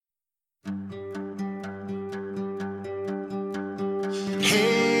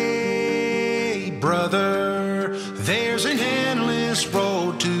Hey, brother, there's an endless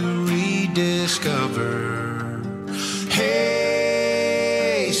road to rediscover.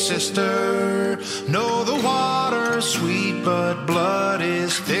 Hey, sister, know the water's sweet, but blood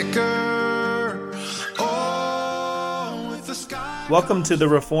is thicker. Oh, if the sky... Welcome to the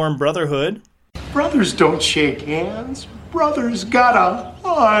Reformed Brotherhood. Brothers don't shake hands. Brothers gotta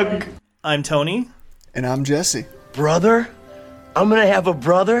hug. I'm Tony. And I'm Jesse. Brother? I'm gonna have a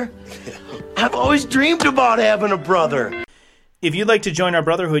brother? I've always dreamed about having a brother. If you'd like to join our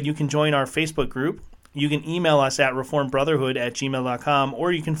Brotherhood, you can join our Facebook group. You can email us at reformedbrotherhood@gmail.com,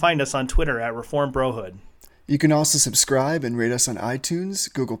 or you can find us on Twitter at reformedbrohood. You can also subscribe and rate us on iTunes,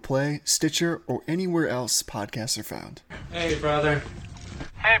 Google Play, Stitcher, or anywhere else podcasts are found. Hey, brother.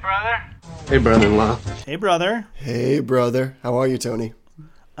 Hey, brother. Hey, brother-in-law. Hey, brother. Hey, brother. How are you, Tony?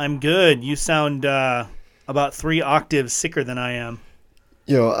 I'm good. You sound about 3 octaves sicker than I am.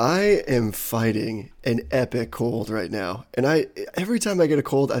 Yo, I am fighting an epic cold right now. And every time I get a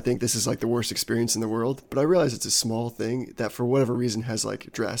cold, I think this is like the worst experience in the world. But I realize it's a small thing that for whatever reason has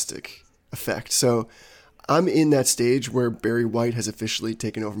like drastic effect. So I'm in that stage where Barry White has officially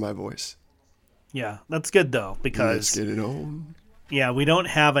taken over my voice. Yeah, that's good though, because Let's get it on. Yeah, we don't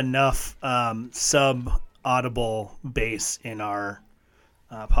have enough sub-audible bass in our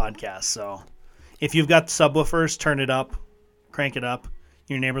podcast. So if you've got subwoofers, turn it up, crank it up.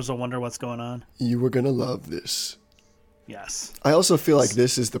 Your neighbors will wonder what's going on. You were going to love this. Yes. I also feel like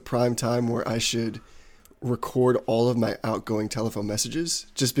this is the prime time where I should record all of my outgoing telephone messages,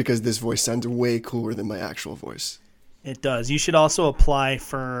 just because this voice sounds way cooler than my actual voice. It does. You should also apply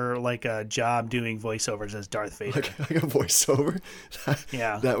for like a job doing voiceovers as Darth Vader. Like a voiceover?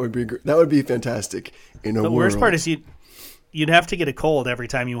 Yeah. That would be that would be fantastic in a The world. worst part is you'd have to get a cold every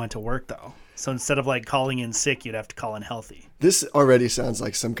time you went to work, though. So instead of like calling in sick, you'd have to call in healthy. This already sounds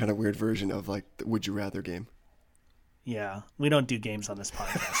like some kind of weird version of like the Would You Rather game. Yeah. We don't do games on this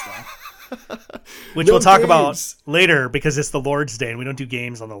podcast, though. Which No we'll talk games. about later because it's the Lord's Day and we don't do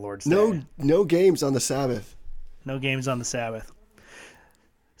games on the Lord's Day. No games on the Sabbath. No games on the Sabbath.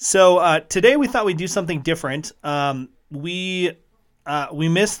 So today we thought we'd do something different. We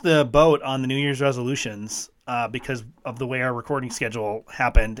missed the boat on the New Year's resolutions because of the way our recording schedule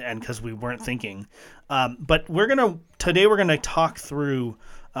happened and because we weren't thinking. But today we're gonna talk through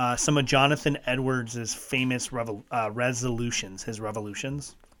some of Jonathan Edwards' famous resolutions. His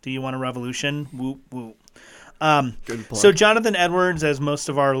revolutions. Do you want a revolution? Woo woo. Good plug. So Jonathan Edwards, as most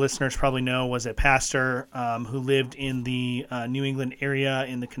of our listeners probably know, was a pastor who lived in the New England area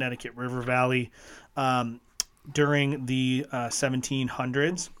in the Connecticut River Valley during the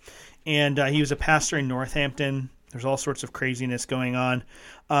 1700s. And he was a pastor in Northampton. There's all sorts of craziness going on.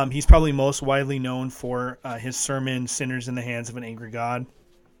 He's probably most widely known for his sermon, Sinners in the Hands of an Angry God,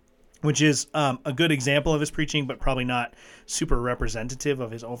 which is a good example of his preaching, but probably not super representative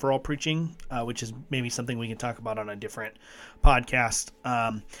of his overall preaching, which is maybe something we can talk about on a different podcast.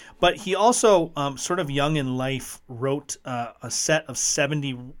 But he also, sort of young in life, wrote a set of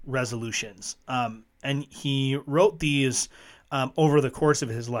 70 resolutions. And he wrote these over the course of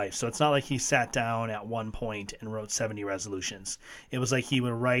his life. So it's not like he sat down at one point and wrote 70 resolutions. It was like he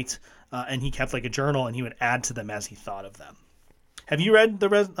would write, and he kept like a journal, and he would add to them as he thought of them. Have you read the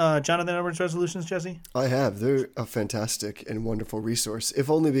Jonathan Edwards resolutions, Jesse? I have. They're a fantastic and wonderful resource, if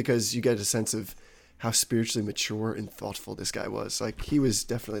only because you get a sense of how spiritually mature and thoughtful this guy was. Like, he was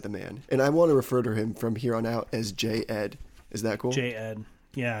definitely the man. And I want to refer to him from here on out as J-Ed. Is that cool? J-Ed.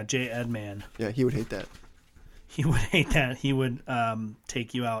 Yeah, J-Ed man. Yeah, he would hate that. He would hate that. He would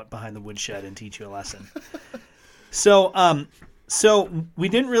take you out behind the woodshed and teach you a lesson. So we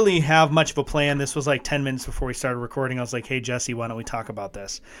didn't really have much of a plan. This was like 10 minutes before we started recording. I was like, hey, Jesse, why don't we talk about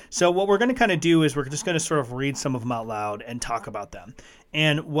this? So what we're going to kind of do is we're just going to sort of read some of them out loud and talk about them.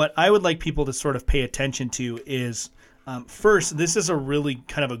 And what I would like people to sort of pay attention to is, first, this is a really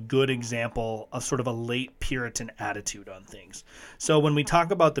kind of a good example of sort of a late Puritan attitude on things. So when we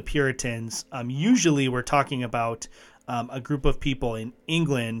talk about the Puritans, usually we're talking about a group of people in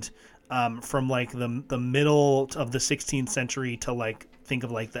England from like the middle of the 16th century to like think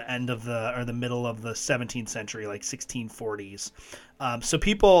of like the end of the middle of the 17th century, like 1640s. So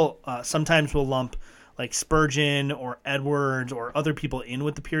people sometimes will lump like Spurgeon or Edwards or other people in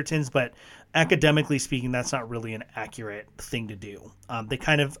with the Puritans, but academically speaking, that's not really an accurate thing to do. They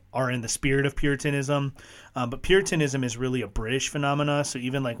kind of are in the spirit of Puritanism, but Puritanism is really a British phenomena. So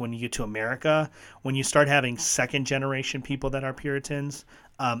even like when you get to America, when you start having second generation people that are Puritans,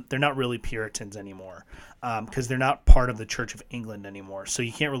 they're not really Puritans anymore, because they're not part of the Church of England anymore. So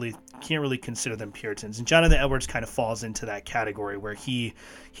you can't really consider them Puritans. And Jonathan Edwards kind of falls into that category where he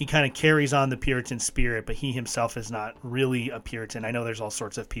kind of carries on the Puritan spirit, but he himself is not really a Puritan. I know there's all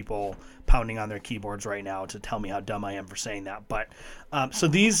sorts of people pounding on their keyboards right now to tell me how dumb I am for saying that. But so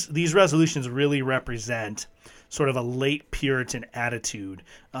these resolutions really represent sort of a late Puritan attitude,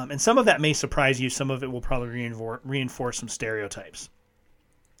 and some of that may surprise you. Some of it will probably reinforce some stereotypes.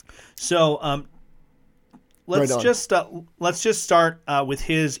 So let's just start with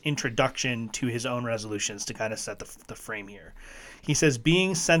his introduction to his own resolutions to kind of set the frame here. He says,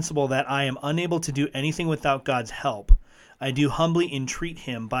 being sensible that I am unable to do anything without God's help, I do humbly entreat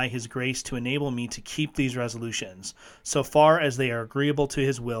him by his grace to enable me to keep these resolutions, so far as they are agreeable to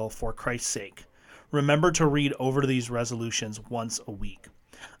his will for Christ's sake. Remember to read over these resolutions once a week.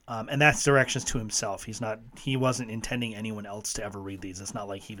 And that's directions to himself. He wasn't intending anyone else to ever read these. It's not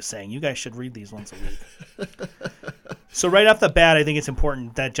like he was saying, you guys should read these once a week. So right off the bat, I think it's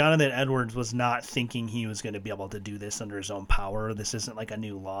important that Jonathan Edwards was not thinking he was going to be able to do this under his own power. This isn't like a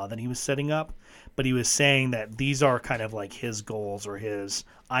new law that he was setting up, but he was saying that these are kind of like his goals or his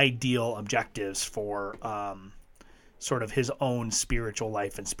ideal objectives for sort of his own spiritual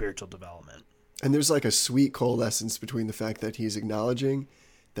life and spiritual development. And there's like a sweet coalescence between the fact that he's acknowledging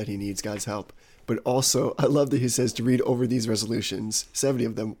that he needs God's help, but also I love that he says to read over these resolutions, 70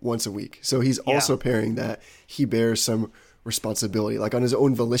 of them, once a week. So he's also pairing that he bears some responsibility, like on his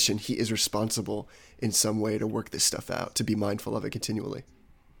own volition, he is responsible in some way to work this stuff out, to be mindful of it continually.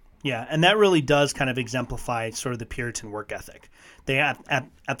 Yeah, and that really does kind of exemplify sort of the Puritan work ethic. They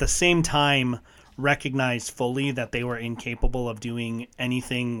at the same time recognized fully that they were incapable of doing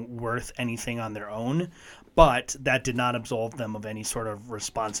anything worth anything on their own, but that did not absolve them of any sort of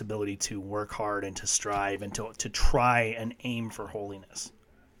responsibility to work hard and to strive and to try and aim for holiness.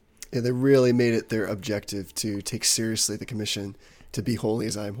 Yeah, they really made it their objective to take seriously the commission to be holy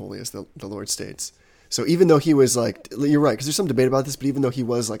as I am holy, as the Lord states. So even though he was like, you're right, because there's some debate about this, but even though he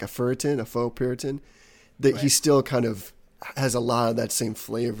was like a Puritan, a faux Puritan, that he still kind of has a lot of that same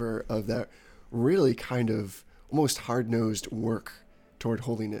flavor of that really kind of almost hard-nosed work toward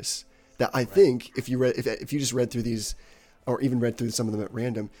holiness that I think if you just read through these, or even read through some of them at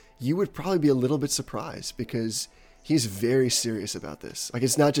random, you would probably be a little bit surprised, because he's very serious about this. Like,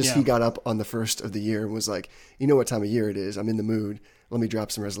 it's not just he got up on the first of the year and was like, you know what time of year it is, I'm in the mood, let me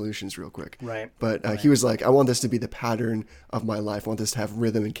drop some resolutions real quick. Right. But he was like, I want this to be the pattern of my life. I want this to have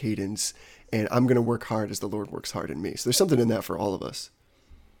rhythm and cadence, and I'm going to work hard as the Lord works hard in me. So there's something in that for all of us.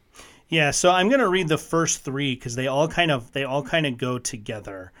 Yeah, so I'm going to read the first three because they all kind of go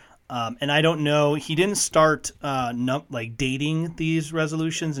together. And I don't know, he didn't start dating these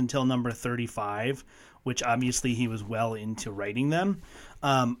resolutions until number 35, which obviously he was well into writing them.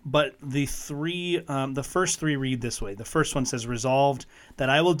 But the first three read this way. The first one says, resolved that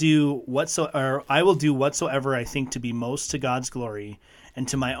I will do whatsoever I think to be most to God's glory and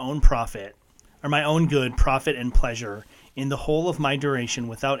to my own profit, or my own good, profit and pleasure, in the whole of my duration,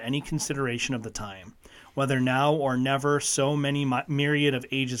 without any consideration of the time, whether now or never, so many myriad of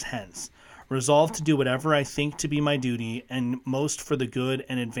ages hence. Resolved to do whatever I think to be my duty, and most for the good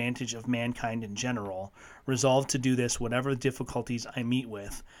and advantage of mankind in general. Resolved to do this whatever difficulties I meet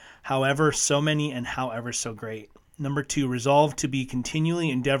with, however so many and however so great. Number 2, resolved to be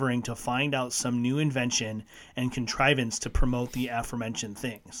continually endeavoring to find out some new invention and contrivance to promote the aforementioned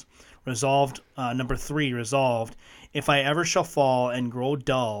things. Number 3, resolved, if I ever shall fall and grow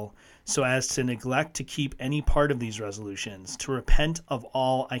dull, so as to neglect to keep any part of these resolutions, to repent of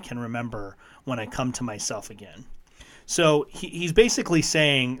all I can remember when I come to myself again. So he's basically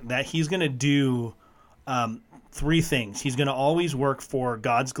saying that he's going to do three things. He's going to always work for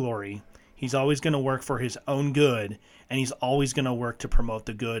God's glory. He's always going to work for his own good, and he's always going to work to promote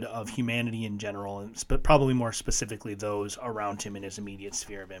the good of humanity in general, but probably more specifically those around him in his immediate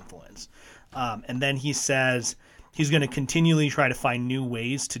sphere of influence. And then he says he's going to continually try to find new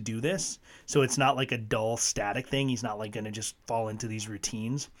ways to do this. So it's not like a dull, static thing. He's not like going to just fall into these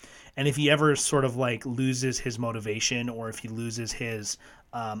routines. And if he ever sort of like loses his motivation, or if he loses his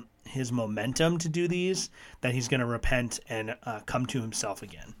momentum to do these, that he's going to repent and come to himself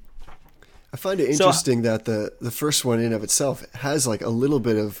again. I find it interesting that the first one in of itself has like a little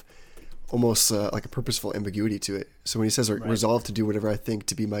bit of almost like a purposeful ambiguity to it. So when he says, resolve to do whatever I think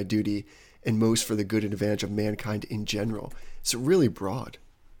to be my duty and most for the good and advantage of mankind in general, it's really broad.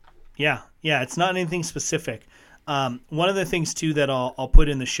 Yeah, it's not anything specific. One of the things too that I'll put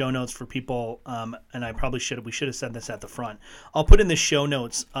in the show notes for people, and we should have said this at the front. I'll put in the show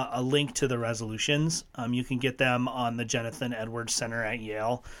notes a link to the resolutions. You can get them on the Jonathan Edwards Center at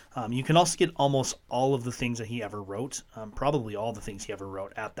Yale. You can also get almost all of the things that he ever wrote, probably all the things he ever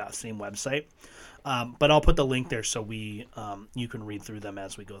wrote at that same website. But I'll put the link there so you can read through them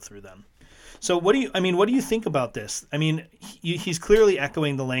as we go through them. So what do you think about this? I mean, he's clearly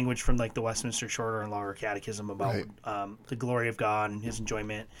echoing the language from like the Westminster Shorter and Longer Catechism about the glory of God and his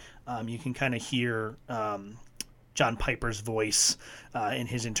enjoyment. You can kind of hear John Piper's voice in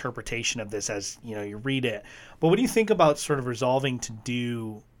his interpretation of this as you read it. But what do you think about sort of resolving to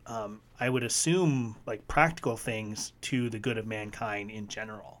do? I would assume like practical things to the good of mankind in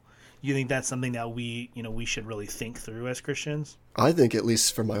general. You think that's something that we should really think through as Christians? I think, at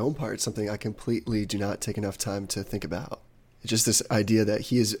least for my own part, something I completely do not take enough time to think about. It's just this idea that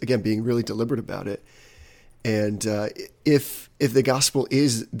he is, again, being really deliberate about it. And if the gospel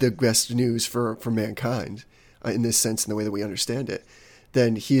is the best news for mankind, in this sense, in the way that we understand it,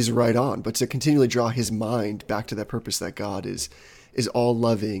 then he's right on. But to continually draw his mind back to that purpose that God is all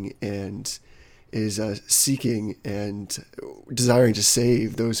loving and is seeking and desiring to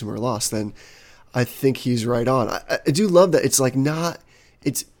save those who are lost, then I think he's right on. I do love that it's like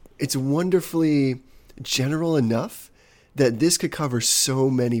it's wonderfully general enough that this could cover so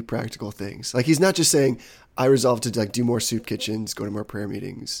many practical things. Like he's not just saying, I resolve to like do more soup kitchens, go to more prayer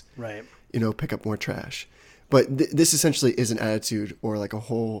meetings, right? Pick up more trash. But this essentially is an attitude or like a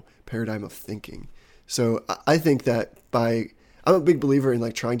whole paradigm of thinking. So I think that I'm a big believer in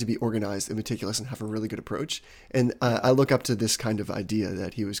like trying to be organized and meticulous and have a really good approach. And I look up to this kind of idea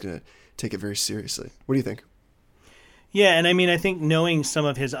that he was going to take it very seriously. What do you think? Yeah, and I mean, I think knowing some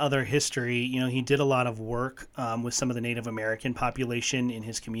of his other history, he did a lot of work with some of the Native American population in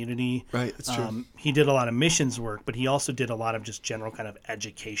his community. Right, that's true. He did a lot of missions work, but he also did a lot of just general kind of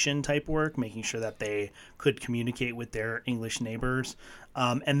education type work, making sure that they could communicate with their English neighbors.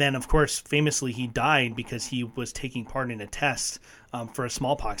 And then, of course, famously, he died because he was taking part in a test for a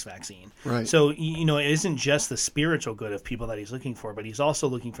smallpox vaccine. Right. So, it isn't just the spiritual good of people that he's looking for, but he's also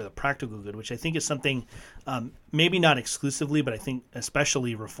looking for the practical good, which I think is something maybe not exclusively, but I think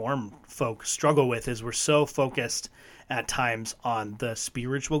especially Reformed folk struggle with, is we're so focused at times on the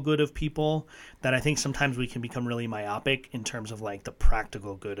spiritual good of people that I think sometimes we can become really myopic in terms of like the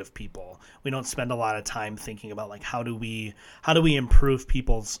practical good of people. We don't spend a lot of time thinking about like how do we improve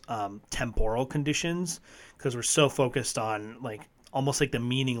people's temporal conditions, because we're so focused on like almost like the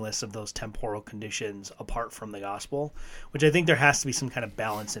meaningless of those temporal conditions apart from the gospel, which I think there has to be some kind of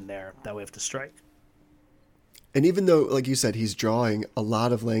balance in there that we have to strike. And even though, like you said, he's drawing a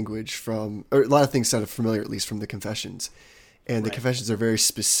lot of language or a lot of things that are familiar, at least from the Confessions, and the Confessions are very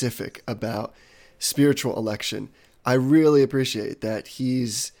specific about spiritual election, I really appreciate that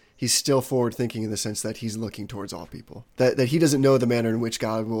he's still forward thinking in the sense that he's looking towards all people, that he doesn't know the manner in which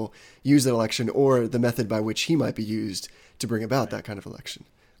God will use that election or the method by which he might be used to bring about that kind of election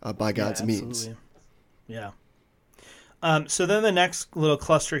by God's means. Yeah. So then the next little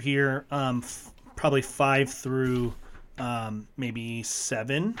cluster here, probably 5 through maybe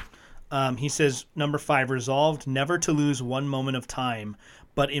 7. He says, number 5, resolved never to lose one moment of time,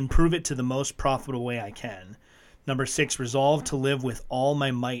 but improve it to the most profitable way I can. Number 6, resolved to live with all my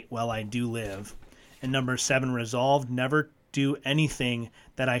might while I do live. And number 7, resolved never do anything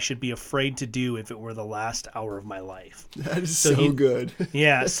that I should be afraid to do if it were the last hour of my life. That is so good.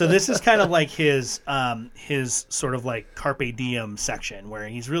 Yeah, so this is kind of like his sort of like carpe diem section, where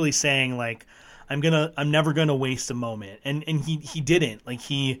he's really saying like, I'm never gonna waste a moment, and he didn't. Like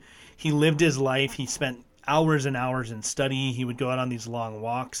he lived his life. He spent hours and hours in study. He would go out on these long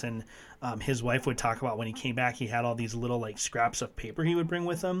walks, and his wife would talk about when he came back, he had all these little like scraps of paper he would bring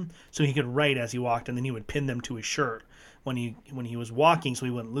with him, so he could write as he walked, and then he would pin them to his shirt when he was walking, so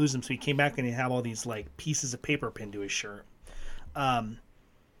he wouldn't lose them. So he came back and he'd have all these like pieces of paper pinned to his shirt.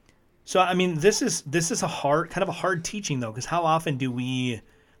 So I mean, this is a hard teaching though, because how often do we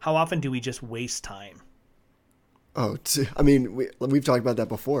just waste time? Oh, I mean, we've talked about that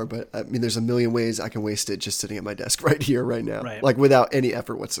before, but I mean, there's a million ways I can waste it just sitting at my desk right here, right now, like without any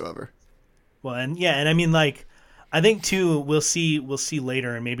effort whatsoever. Well, and I mean, like, I think too, we'll see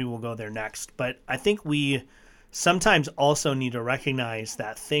later, and maybe we'll go there next. But I think we sometimes also need to recognize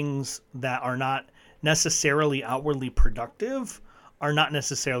that things that are not necessarily outwardly productive are not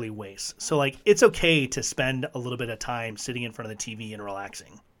necessarily waste. So, like, it's okay to spend a little bit of time sitting in front of the TV and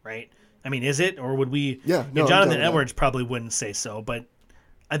relaxing, right? I mean, is it? Or would we? Yeah. No, Jonathan Edwards probably wouldn't say so, but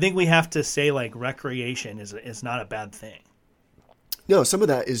I think we have to say like recreation is not a bad thing. No, some of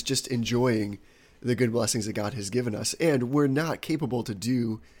that is just enjoying the good blessings that God has given us. And we're not capable to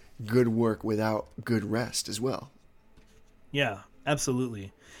do good work without good rest as well. Yeah,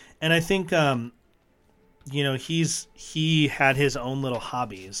 absolutely. And I think, he had his own little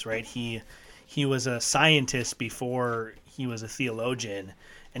hobbies, right? He was a scientist before he was a theologian,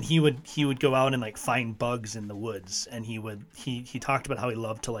 and he would go out and like find bugs in the woods, and he talked about how he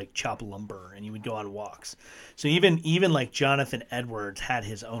loved to like chop lumber, and he would go on walks. So even like Jonathan Edwards had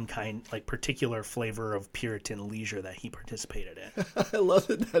his own particular flavor of Puritan leisure that he participated in. I love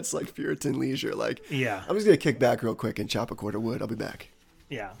that that's like Puritan leisure. Like, Yeah. I'm just going to kick back real quick and chop a cord of wood. I'll be back.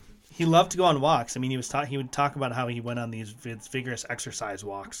 Yeah. He loved to go on walks. I mean, he would talk about how he went on these vigorous exercise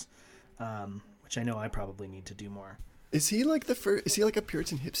walks, which I know I probably need to do more. Is he like is he like a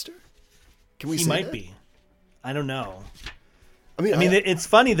Puritan hipster? Can we He say might that? be. I don't know. I mean, It's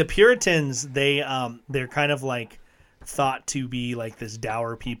funny. The Puritans, they're kind of like thought to be like this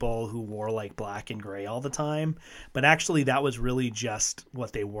dour people who wore like black and gray all the time, but actually that was really just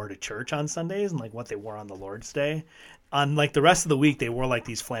what they wore to church on Sundays and like what they wore on the Lord's Day. On like the rest of the week, they wore like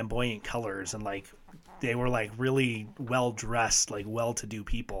these flamboyant colors, and like they were like really well dressed, like well-to-do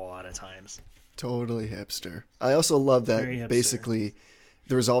people a lot of times. Totally hipster. I also love Very that hipster. basically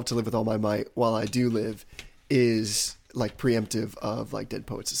the resolve to live with all my might while I do live is like preemptive of like Dead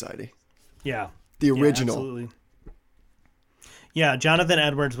Poet Society. Yeah. The Yeah, original. absolutely. Yeah, Jonathan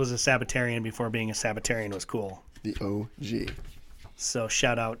Edwards was a Sabbatarian before being a Sabbatarian was cool. The OG. So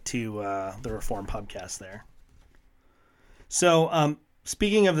shout out to the Reform Pubcast there. So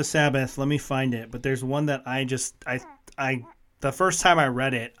speaking of the Sabbath, let me find it. But there's one that I the first time I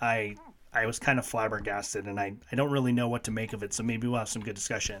read it, I was kind of flabbergasted, and I don't really know what to make of it. So maybe we'll have some good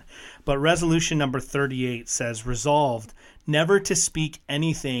discussion. But resolution number 38 says, resolved never to speak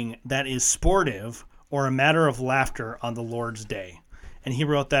anything that is sportive or a matter of laughter on the Lord's Day. And he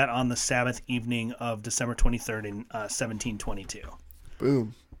wrote that on the Sabbath evening of December 23rd in 1722.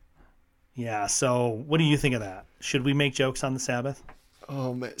 Boom. Yeah, so what do you think of that? Should we make jokes on the Sabbath?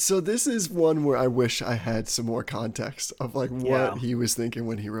 Oh man. So this is one where I wish I had some more context of like what Yeah. he was thinking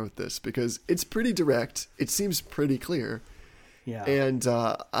when he wrote this, because it's pretty direct. It seems pretty clear. Yeah. And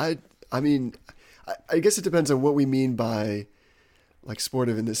I mean, I guess it depends on what we mean by like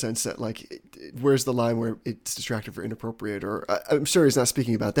sportive, in the sense that like, where's the line where it's distracted or inappropriate, or I'm sure he's not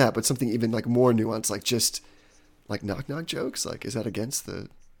speaking about that, but something even like more nuanced, like just like knock jokes. Like, is that against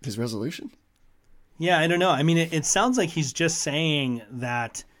his resolution? Yeah, I don't know. I mean, it sounds like he's just saying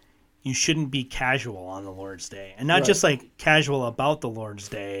that you shouldn't be casual on the Lord's Day. And not Right. just like casual about the Lord's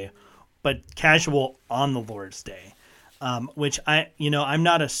Day, but casual on the Lord's Day. Which I'm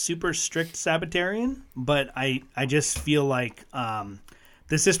not a super strict Sabbatarian, but I just feel like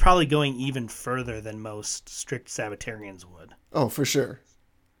this is probably going even further than most strict Sabbatarians would. Oh, for sure.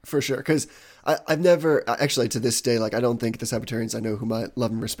 For sure. Because I've never, actually to this day, like I don't think the Sabbatarians I know, whom I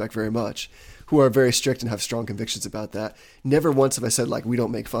love and respect very much, who are very strict and have strong convictions about that, never once have I said like, we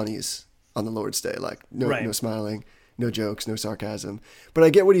don't make funnies on the Lord's Day. Like no smiling, no jokes, no sarcasm. But I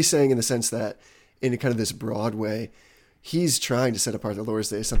get what he's saying in the sense that in kind of this broad way, he's trying to set apart the Lord's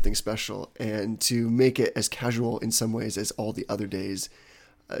Day as something special, and to make it as casual in some ways as all the other days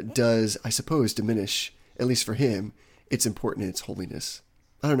does, I suppose, diminish, at least for him, its importance in its holiness.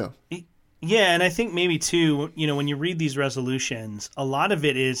 I don't know. Yeah, and I think maybe too, when you read these resolutions, a lot of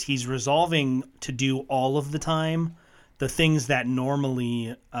it is he's resolving to do all of the time the things that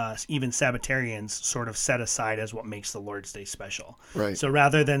normally even Sabbatarians sort of set aside as what makes the Lord's Day special. Right. So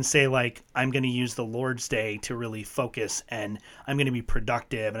rather than say like, I'm going to use the Lord's Day to really focus and I'm going to be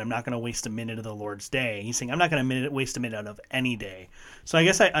productive and I'm not going to waste a minute of the Lord's Day, he's saying I'm not going to waste a minute out of any day. So I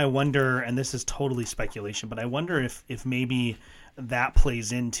guess I wonder, and this is totally speculation, but I wonder if maybe that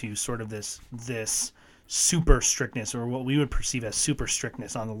plays into sort of this super strictness, or what we would perceive as super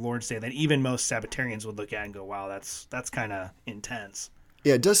strictness on the Lord's Day, that even most Sabbatarians would look at and go, wow, that's kind of intense.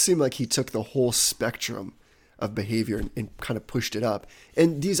 Yeah, it does seem like he took the whole spectrum of behavior and kind of pushed it up.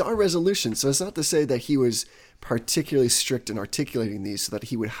 And these are resolutions, so it's not to say that he was particularly strict in articulating these so that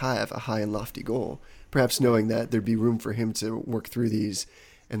he would have a high and lofty goal, perhaps knowing that there'd be room for him to work through these,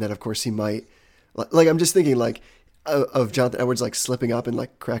 and that of course he might, like I'm just thinking like of Jonathan Edwards like slipping up and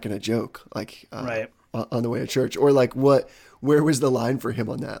like cracking a joke like Right. on the way to church, or like where was the line for him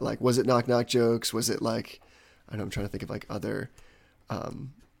on that? Like, was it knock jokes? Was it like, I don't know, I'm trying to think of like other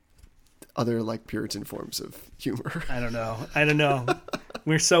like Puritan forms of humor. I don't know.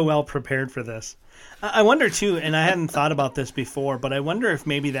 We're so well prepared for this. I wonder too, and I hadn't thought about this before, but I wonder if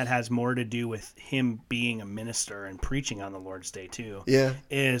maybe that has more to do with him being a minister and preaching on the Lord's Day too. Yeah.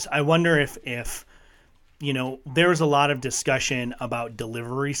 I wonder if there was a lot of discussion about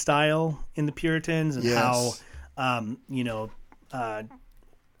delivery style in the Puritans and Yes. how,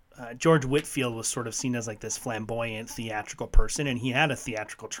 George Whitefield was sort of seen as like this flamboyant theatrical person, and he had a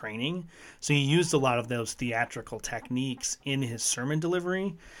theatrical training. So he used a lot of those theatrical techniques in his sermon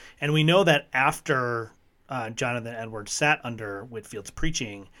delivery. And we know that after Jonathan Edwards sat under Whitefield's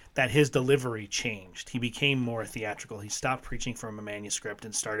preaching, that his delivery changed. He became more theatrical. He stopped preaching from a manuscript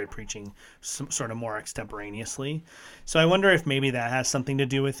and started preaching sort of more extemporaneously. So I wonder if maybe that has something to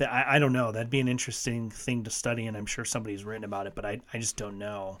do with it. I don't know. That'd be an interesting thing to study, and I'm sure somebody's written about it, but I just don't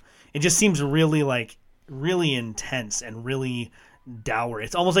know. It just seems really intense and really dour.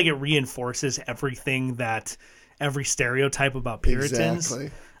 It's almost like it reinforces everything every stereotype about Puritans.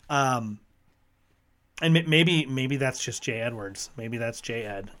 Exactly. And maybe that's just Jay Edwards. Maybe that's Jay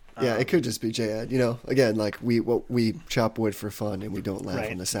Ed. Yeah, it could just be Jay Ed. Again, like we chop wood for fun and we don't laugh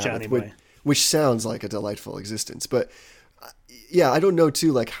Right, on the Sabbath, Johnny boy. which sounds like a delightful existence. But yeah, I don't know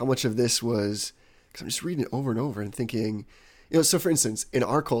too, like how much of this was, because I'm just reading it over and over and thinking, so for instance, in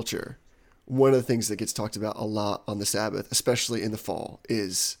our culture, one of the things that gets talked about a lot on the Sabbath, especially in the fall,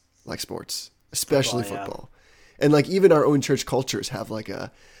 is like sports, especially football. And like even our own church cultures have like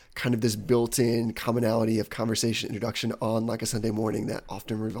a kind of this built-in commonality of conversation introduction on like a Sunday morning that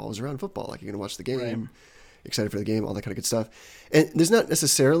often revolves around football. Like you're going to watch the game, excited for the game, all that kind of good stuff. And there's not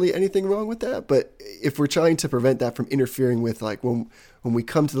necessarily anything wrong with that, but if we're trying to prevent that from interfering with like when we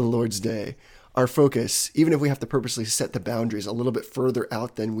come to the Lord's Day, our focus, even if we have to purposely set the boundaries a little bit further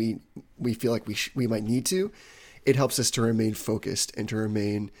out than we feel like we might need to, it helps us to remain focused and to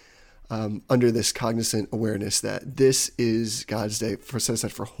remain under this cognizant awareness that this is God's day set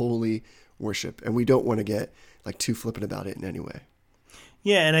aside for holy worship, and we don't want to get like too flippant about it in any way.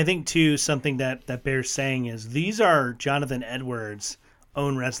 Yeah, and I think too something that bears saying is these are Jonathan Edwards'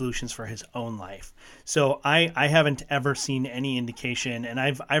 own resolutions for his own life. So I haven't ever seen any indication, and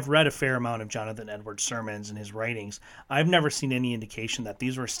I've read a fair amount of Jonathan Edwards' sermons and his writings. I've never seen any indication that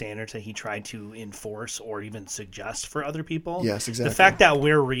these were standards that he tried to enforce or even suggest for other people. Yes, exactly. The fact that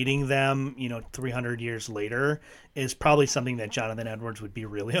we're reading them, 300 years later is probably something that Jonathan Edwards would be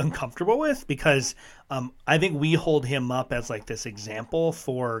really uncomfortable with, because I think we hold him up as like this example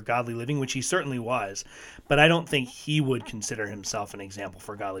for godly living, which he certainly was, but I don't think he would consider himself an example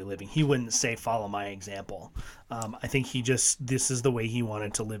for godly living. He wouldn't say, follow my example. I think this is the way he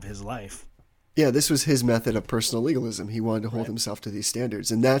wanted to live his life. Yeah, this was his method of personal legalism. He wanted to hold himself to these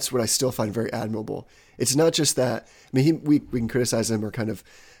standards, and that's what I still find very admirable. It's not just that, we can criticize him or kind of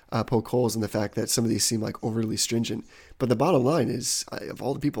poke holes in the fact that some of these seem like overly stringent, but the bottom line is, of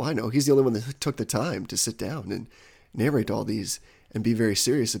all the people I know, he's the only one that took the time to sit down and narrate all these and be very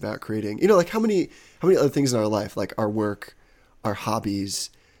serious about creating, like how many other things in our life, like our work, our hobbies,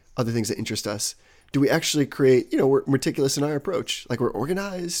 other things that interest us, do we actually create, we're meticulous in our approach. Like we're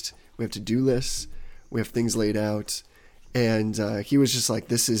organized, we have to-do lists, we have things laid out. And he was just like,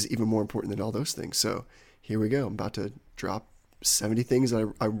 this is even more important than all those things. So here we go. I'm about to drop 70 things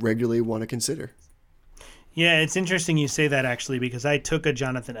that I regularly want to consider. Yeah, it's interesting you say that, actually, because I took a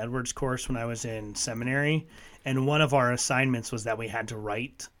Jonathan Edwards course when I was in seminary, and one of our assignments was that we had to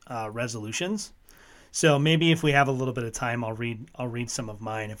write resolutions. So maybe if we have a little bit of time, I'll read some of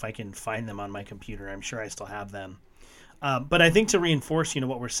mine if I can find them on my computer. I'm sure I still have them. But I think to reinforce,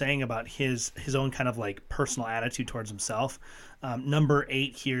 what we're saying about his own kind of like personal attitude towards himself, number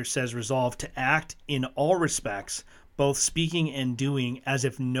 8 here says, resolve to act in all respects, both speaking and doing, as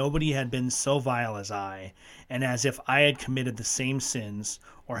if nobody had been so vile as I, and as if I had committed the same sins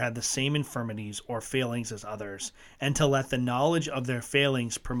or had the same infirmities or failings as others, and to let the knowledge of their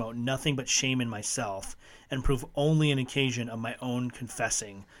failings promote nothing but shame in myself, and prove only an occasion of my own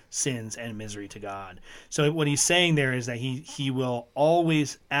confessing sins and misery to God. So what he's saying there is that he will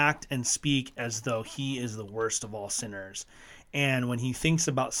always act and speak as though he is the worst of all sinners. And when he thinks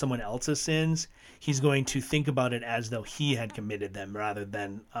about someone else's sins, he's going to think about it as though he had committed them, rather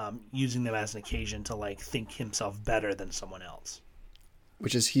than using them as an occasion to like think himself better than someone else.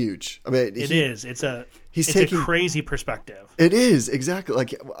 Which is huge. It's a crazy perspective. It is, exactly.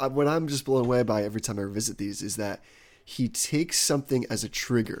 Like what I'm just blown away by every time I revisit these is that he takes something as a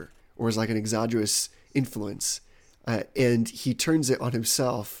trigger or as like an exogenous influence, and he turns it on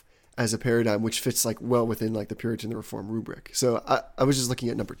himself as a paradigm which fits like well within like the Puritan and the Reform rubric. So I was just looking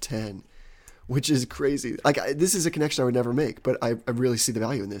at number 10, which is crazy. Like this is a connection I would never make, but I really see the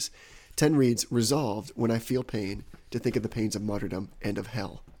value in this. 10 reads, resolved when I feel pain to think of the pains of martyrdom and of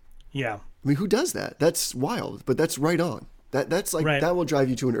hell. Yeah. Who does that? That's wild, but that's right on. That's like, right. That will drive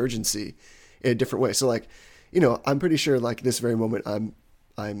you to an urgency in a different way. So like, I'm pretty sure like this very moment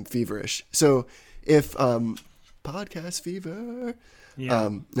I'm feverish. So if podcast fever. Yeah.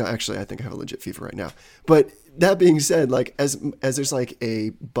 No, actually, I think I have a legit fever right now. But that being said, like as there's like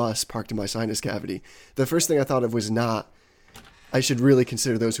a bus parked in my sinus cavity, the first thing I thought of was not, I should really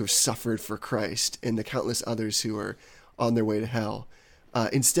consider those who have suffered for Christ and the countless others who are on their way to hell.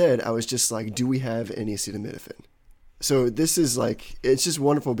 Instead, I was just like, do we have any acetaminophen? So this is like, it's just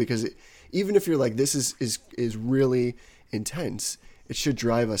wonderful because even if you're like, this is really intense, it should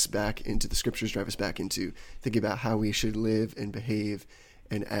drive us back into the scriptures, drive us back into thinking about how we should live and behave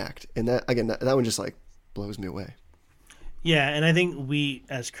and act. And that, again, that one just like blows me away. Yeah, and I think we,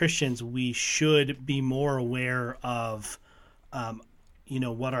 as Christians, we should be more aware of,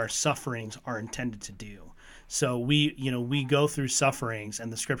 what our sufferings are intended to do. So we go through sufferings,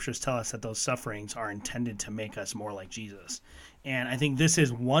 and the scriptures tell us that those sufferings are intended to make us more like Jesus. And I think this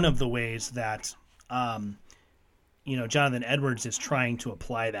is one of the ways that, Jonathan Edwards is trying to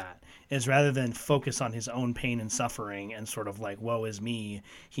apply that, is rather than focus on his own pain and suffering and sort of like, woe is me,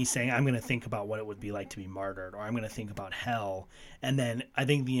 he's saying, I'm going to think about what it would be like to be martyred, or I'm going to think about hell. And then I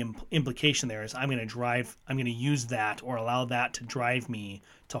think the implication there is I'm going to use that or allow that to drive me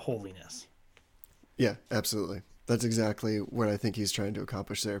to holiness. Yeah, absolutely. That's exactly what I think he's trying to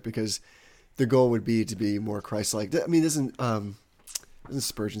accomplish there, because the goal would be to be more Christ-like. I mean, doesn't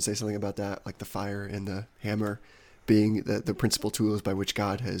Spurgeon say something about that, like the fire and the hammer being the principal tools by which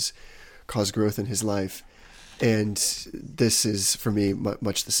God has caused growth in his life? And this is, for me,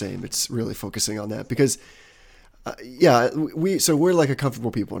 much the same. It's really focusing on that because, we're like a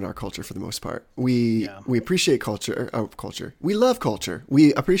comfortable people in our culture for the most part. We appreciate culture. We love culture.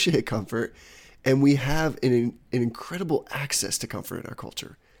 We appreciate comfort. And we have an incredible access to comfort in our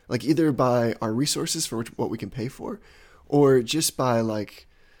culture, like either by our resources for what we can pay for, or just by like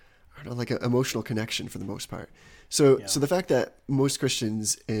an emotional connection for the most part. So the fact that most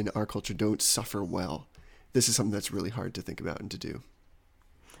Christians in our culture don't suffer well, this is something that's really hard to think about and to do.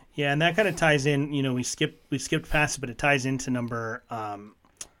 Yeah, and that kind of ties in. We skipped past it, but it ties into number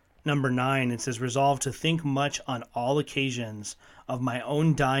 9. It says, "Resolve to think much on all occasions of my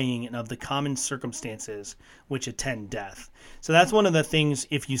own dying and of the common circumstances which attend death." So that's one of the things,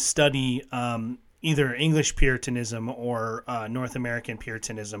 if you study either English Puritanism or North American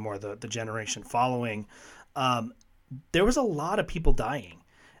Puritanism or the generation following, there was a lot of people dying.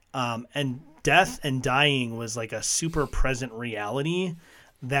 And death and dying was like a super present reality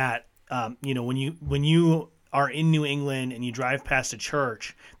that, when you are in New England and you drive past a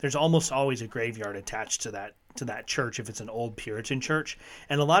church, there's almost always a graveyard attached to that church if it's an old Puritan church.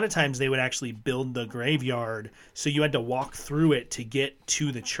 And a lot of times they would actually build the graveyard so you had to walk through it to get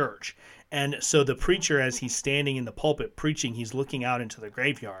to the church. And so the preacher, as he's standing in the pulpit preaching, he's looking out into the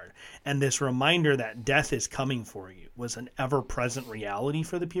graveyard. And this reminder that death is coming for you was an ever-present reality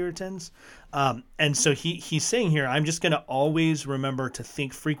for the Puritans. And so he's saying here, I'm just going to always remember to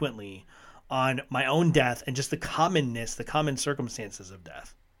think frequently on my own death and just the common circumstances of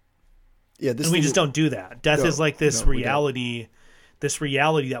death. Yeah, and we just don't do that. Death is like this reality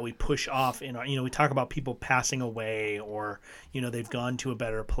that we push off in our, we talk about people passing away or, they've gone to a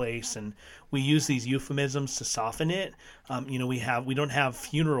better place, and we use these euphemisms to soften it. We don't have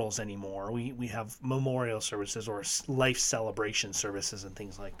funerals anymore. We have memorial services or life celebration services and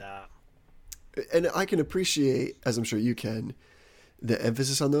things like that. And I can appreciate, as I'm sure you can, the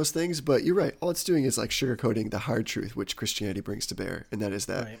emphasis on those things, but you're right. All it's doing is like sugarcoating the hard truth which Christianity brings to bear, and that is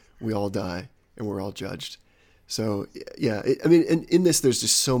that we all die and we're all judged. So yeah, in this, there's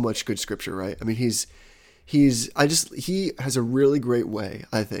just so much good scripture, right? I mean, he has a really great way,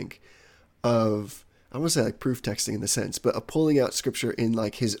 I think, of, I don't want to say like proof texting in the sense, but of pulling out scripture in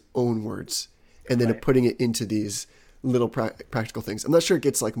like his own words and then putting it into these little practical things. I'm not sure it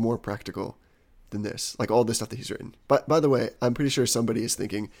gets like more practical than this, like all this stuff that he's written. But by the way, I'm pretty sure somebody is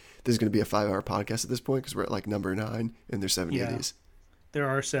thinking this is going to be a 5-hour podcast at this point because we're at like number 9 and there's 70 of these. There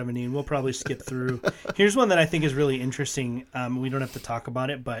are 70, and we'll probably skip through. Here's one that I think is really interesting. We don't have to talk about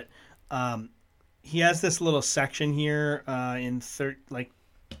it, but he has this little section here in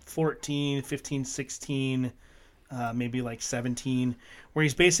 14, 15, 16, maybe like 17, where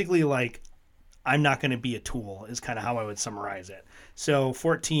he's basically like, I'm not going to be a tool, is kind of how I would summarize it. So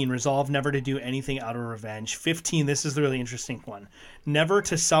 14, resolve never to do anything out of revenge. 15, this is the really interesting one. Never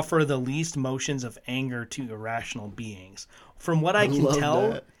to suffer the least motions of anger to irrational beings. From what I can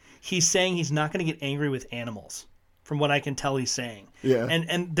tell, he's saying he's not going to get angry with animals. From what I can tell, he's saying. Yeah.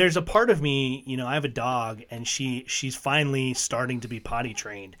 And there's a part of me, I have a dog, and she's finally starting to be potty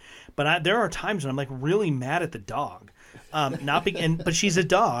trained. But there are times when I'm like really mad at the dog. But she's a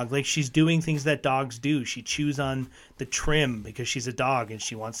dog. Like, she's doing things that dogs do. She chews on the trim because she's a dog and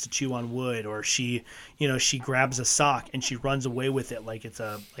she wants to chew on wood, or she grabs a sock and she runs away with it like it's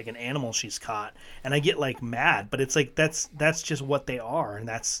an animal she's caught. And I get like mad, but it's like that's just what they are, and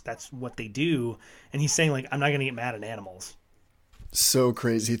that's what they do. And he's saying like, I'm not going to get mad at animals. So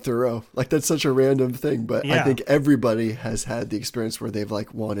crazy thorough. Like, that's such a random thing, but I think everybody has had the experience where they've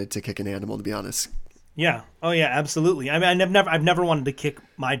like wanted to kick an animal, to be honest. Yeah. Oh yeah, absolutely. I mean, I've never wanted to kick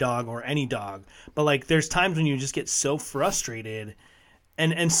my dog or any dog, but like there's times when you just get so frustrated,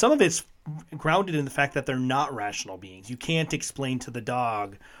 and some of it's grounded in the fact that they're not rational beings. You can't explain to the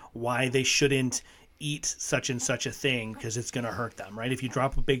dog why they shouldn't eat such and such a thing because it's going to hurt them, right? If you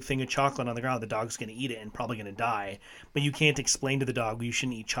drop a big thing of chocolate on the ground, the dog's going to eat it and probably going to die. But you can't explain to the dog, well, you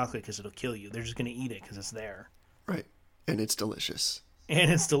shouldn't eat chocolate because it'll kill you. They're just going to eat it because it's there. Right. And it's delicious.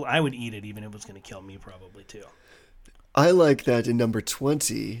 And it's still, I would eat it even if it was going to kill me probably too. I like that in number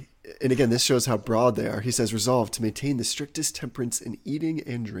 20, and again, this shows how broad they are. He says, resolve to maintain the strictest temperance in eating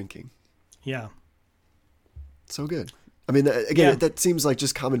and drinking. Yeah. So good. I mean, again, that seems like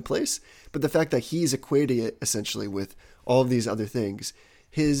just commonplace, but the fact that he's equating it essentially with all of these other things,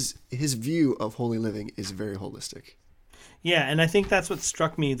 his view of holy living is very holistic. Yeah, and I think that's what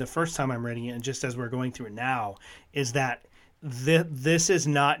struck me the first time I'm reading it, and just as we're going through it now, is that this is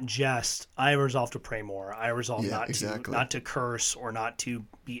not just, I resolve to pray more, I resolve not to curse or not to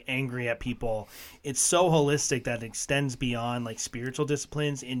be angry at people. It's so holistic that it extends beyond like spiritual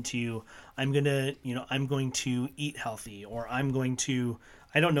disciplines into I'm going to eat healthy, or I'm going to,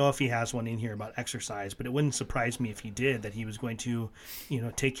 I don't know if he has one in here about exercise, but it wouldn't surprise me if he did, that he was going to,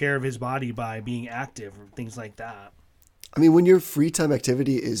 take care of his body by being active or things like that. I mean, when your free time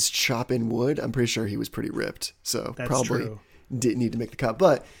activity is chopping wood, I'm pretty sure he was pretty ripped. So That's probably true. Didn't need to make the cut.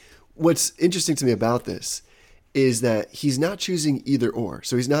 But what's interesting to me about this is that he's not choosing either or.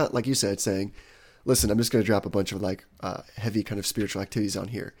 So he's not, like you said, saying, listen, I'm just going to drop a bunch of like heavy kind of spiritual activities on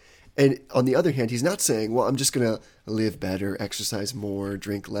here. And on the other hand, he's not saying, well, I'm just going to live better, exercise more,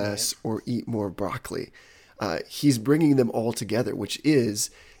 drink less, or eat more broccoli. He's bringing them all together, which is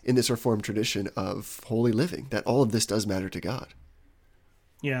in this Reformed tradition of holy living, that all of this does matter to God.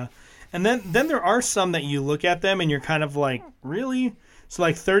 Yeah. And then there are some that you look at them and you're kind of like, really? So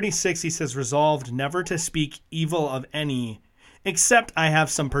like 36, he says, resolved never to speak evil of any, except I have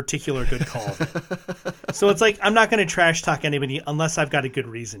some particular good call. So it's like, I'm not going to trash talk anybody unless I've got a good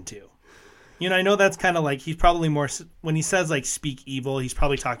reason to. I know that's kind of like, he's probably more, when he says like speak evil, he's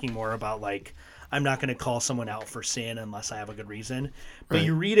probably talking more about like, I'm not going to call someone out for sin unless I have a good reason. But right.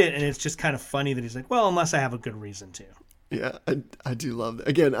 You read it and it's just kind of funny that he's like, well, unless I have a good reason to. Yeah, I do love that.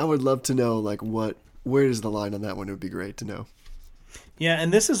 Again, I would love to know like where is the line on that one? It would be great to know. Yeah,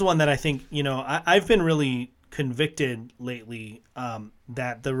 and this is one that I think, I've been really convicted lately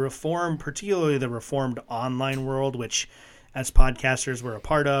that the Reformed, particularly the Reformed online world, which as podcasters we're a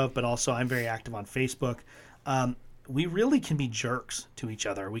part of, but also I'm very active on Facebook, we really can be jerks to each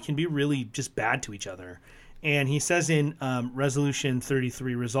other. We can be really just bad to each other. And he says in Resolution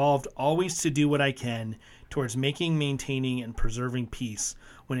 33, resolved always to do what I can towards making, maintaining, and preserving peace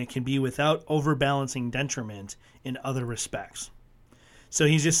when it can be without overbalancing detriment in other respects. So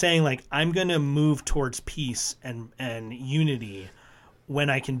he's just saying, like, I'm going to move towards peace and unity when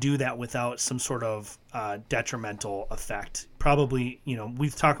I can do that without some sort of detrimental effect. Probably,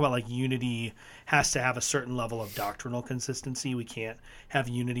 we've talked about like unity has to have a certain level of doctrinal consistency. We can't have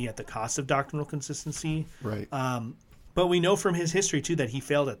unity at the cost of doctrinal consistency. Right. But we know from his history too that he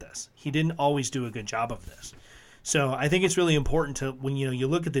failed at this. He didn't always do a good job of this. So I think it's really important to, when you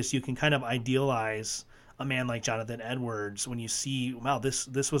look at this, you can kind of idealize a man like Jonathan Edwards when you see, wow,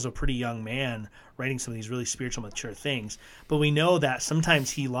 this was a pretty young man writing some of these really spiritual, mature things. But we know that sometimes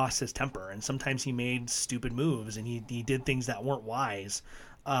he lost his temper and sometimes he made stupid moves and he did things that weren't wise.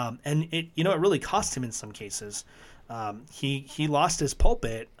 And it really cost him in some cases. He lost his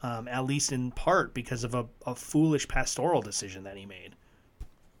pulpit, at least in part because of a foolish pastoral decision that he made.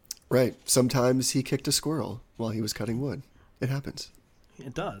 Right. Sometimes he kicked a squirrel while he was cutting wood. It happens.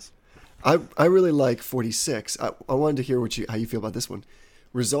 It does. I really like 46. I wanted to hear how you feel about this one.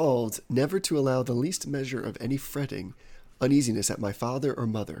 Resolved never to allow the least measure of any fretting, uneasiness at my father or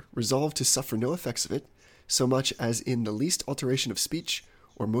mother. Resolved to suffer no effects of it, so much as in the least alteration of speech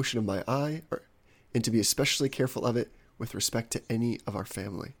or motion of my eye, and to be especially careful of it with respect to any of our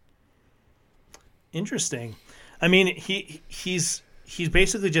family. Interesting. I mean, he's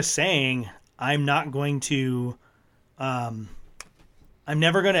basically just saying, I'm not going to, I'm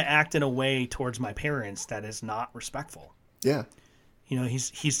never going to act in a way towards my parents that is not respectful. Yeah.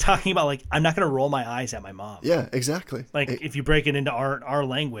 he's talking about like, I'm not going to roll my eyes at my mom. Yeah, exactly. Like if you break it into our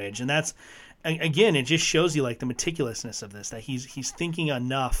language, and that's, again, it just shows you like the meticulousness of this, that he's thinking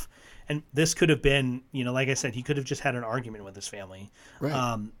enough. And this could have been, like I said, he could have just had an argument with his family.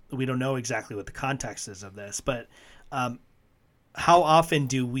 Right. We don't know exactly what the context is of this, but how often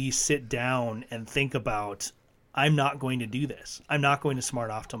do we sit down and think about, I'm not going to do this. I'm not going to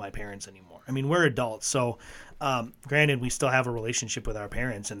smart off to my parents anymore. I mean, we're adults, so granted, we still have a relationship with our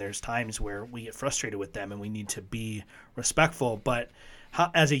parents, and there's times where we get frustrated with them, and we need to be respectful. But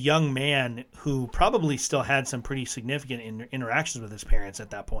as a young man who probably still had some pretty significant interactions with his parents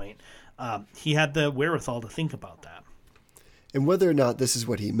at that point, he had the wherewithal to think about that. And whether or not this is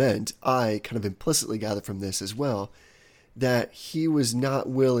what he meant, I kind of implicitly gather from this as well that he was not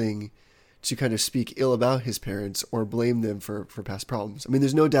willing to kind of speak ill about his parents or blame them for past problems. I mean,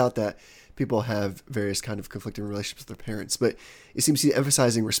 there's no doubt that people have various kind of conflicting relationships with their parents, but it seems he's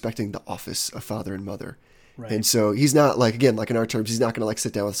emphasizing respecting the office of father and mother. Right. And so he's not like, again, like in our terms, he's not going to like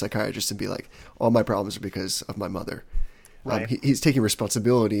sit down with a psychiatrist and be like, all my problems are because of my mother. Right. He's taking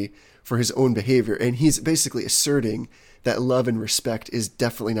responsibility for his own behavior, and he's basically asserting that love and respect is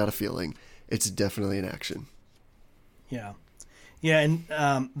definitely not a feeling. It's definitely an action. Yeah. Yeah,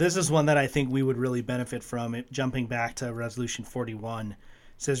 and this is one that I think we would really benefit from. Jumping back to Resolution 41, it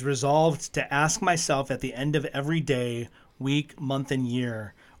says, resolved to ask myself at the end of every day, week, month, and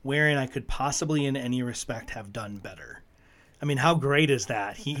year, wherein I could possibly in any respect have done better. I mean, how great is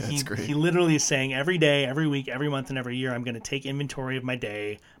that? That's great. He literally is saying every day, every week, every month, and every year, I'm going to take inventory of my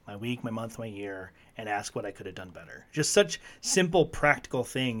day, my week, my month, my year, and ask what I could have done better. Just such simple, practical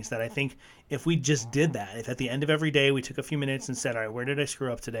things that I think if we just did that, if at the end of every day we took a few minutes and said, all right, where did I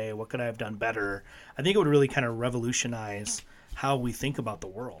screw up today? What could I have done better? I think it would really kind of revolutionize how we think about the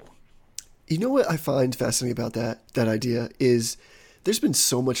world. You know what I find fascinating about that idea is there's been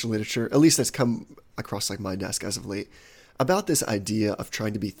so much literature, at least that's come across like my desk as of late, about this idea of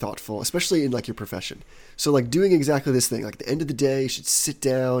trying to be thoughtful, especially in like your profession. So like doing exactly this thing, like at the end of the day, you should sit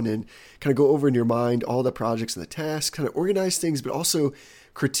down and kind of go over in your mind all the projects and the tasks, kind of organize things, but also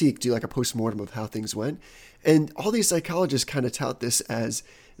critique, do like a postmortem of how things went. And all these psychologists kind of tout this as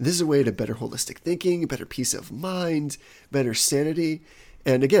this is a way to better holistic thinking, better peace of mind, better sanity.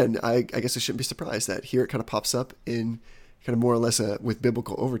 And again, I guess I shouldn't be surprised that here it kind of pops up in kind of more or less with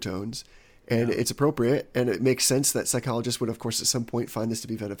biblical overtones. And it's appropriate, and it makes sense that psychologists would, of course, at some point find this to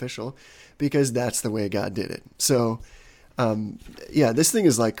be beneficial because that's the way God did it. So, this thing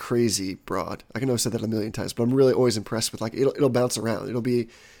is like crazy broad. I know I've said that a million times, but I'm really always impressed with like it'll bounce around. It'll be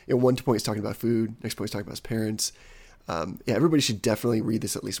one point is talking about food, next point is talking about his parents. Everybody should definitely read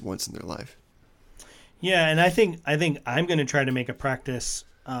this at least once in their life. Yeah, and I think I'm going to try to make a practice.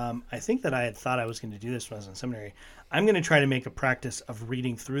 I think that I had thought I was going to do this when I was in seminary. I'm going to try to make a practice of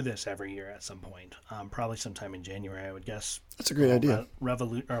reading through this every year at some point, probably sometime in January, I would guess. That's a great idea.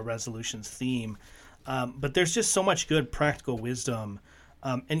 Resolutions theme. But there's just so much good practical wisdom.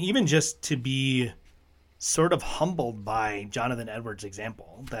 And even just to be sort of humbled by Jonathan Edwards'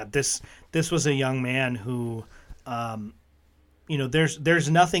 example, that this was a young man who, there's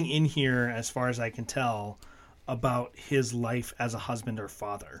nothing in here, as far as I can tell, about his life as a husband or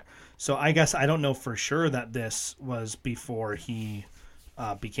father. So I guess I don't know for sure that this was before he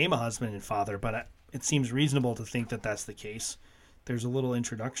became a husband and father, but it seems reasonable to think that that's the case. There's a little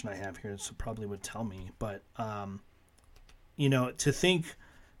introduction I have here, so probably would tell me. But, to think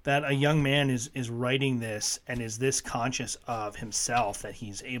that a young man is writing this and is this conscious of himself, that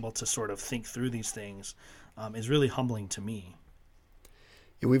he's able to sort of think through these things, is really humbling to me.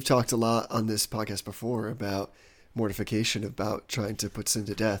 Yeah, we've talked a lot on this podcast before about mortification, about trying to put sin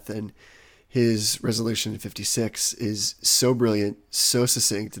to death, and his resolution 56 is so brilliant, so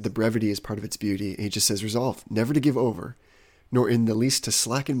succinct. The brevity is part of its beauty. And he just says, resolve never to give over, nor in the least to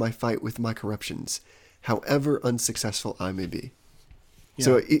slacken my fight with my corruptions, however unsuccessful I may be. Yeah.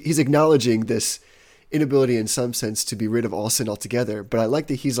 So he's acknowledging this inability in some sense to be rid of all sin altogether, but I like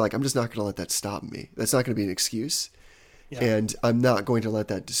that he's like, I'm just not going to let that stop me. That's not going to be an excuse. Yeah. And I'm not going to let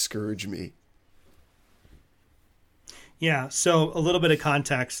that discourage me. Yeah, so a little bit of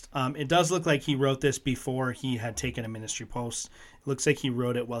context. It does look like he wrote this before he had taken a ministry post. It looks like he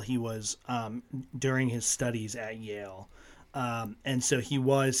wrote it while he was during his studies at Yale. And so he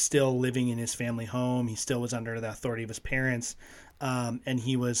was still living in his family home. He still was under the authority of his parents. And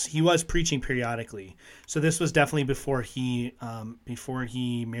he was preaching periodically. So this was definitely before he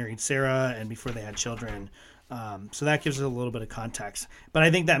married Sarah and before they had children. So that gives us a little bit of context. But I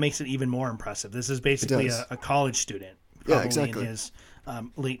think that makes it even more impressive. This is basically a college student probably exactly. in his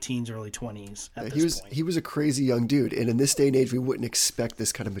late teens, early 20s at He this was point. he was a crazy young dude, and in this day and age, we wouldn't expect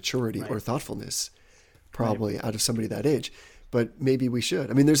this kind of maturity or Right. thoughtfulness, probably out of somebody that age. But maybe we should.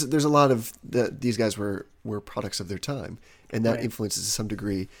 I mean, there's a lot of these guys were products of their time, and that Right. influences to some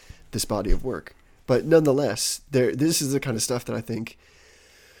degree this body of work. But nonetheless, this is the kind of stuff that I think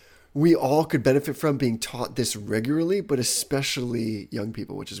we all could benefit from being taught this regularly, but especially young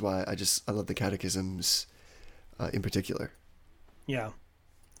people, which is why I love the catechisms in particular. Yeah.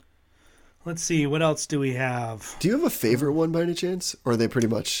 Let's see, what else do we have? Do you have a favorite one by any chance, or are they pretty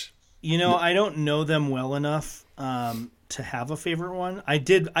much? I don't know them well enough to have a favorite one.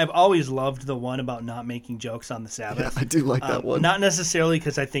 I've always loved the one about not making jokes on the Sabbath. I do like that one. Not necessarily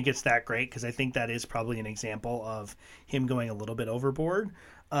because I think it's that great, because I think that is probably an example of him going a little bit overboard.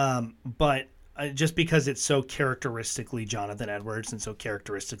 But just because it's so characteristically Jonathan Edwards and so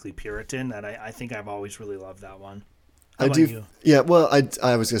characteristically Puritan, that I think I've always really loved that one. How I about do. you? Yeah. Well,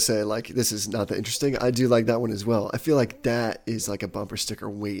 I was gonna say, like, this is not that interesting. I do like that one as well. I feel like that is like a bumper sticker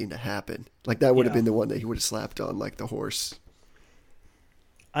waiting to happen. Like that would have Yeah. been the one that he would have slapped on, like the horse.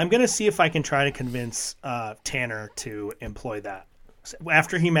 I'm going to see if I can try to convince Tanner to employ that.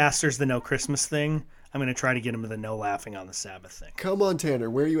 After he masters the no Christmas thing, I'm going to try to get him to the no laughing on the Sabbath thing. Come on, Tanner.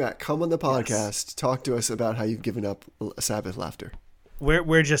 Where are you at? Come on the podcast. Talk to us about how you've given up Sabbath laughter.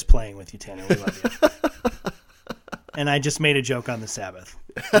 We're just playing with you, Tanner. We love you. And I just made a joke on the Sabbath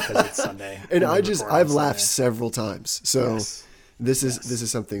because it's Sunday. And we record on I've laughed Sunday. several times. So Yes. this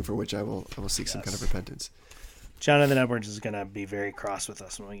is something for which I will seek some kind of repentance. Jonathan Edwards is going to be very cross with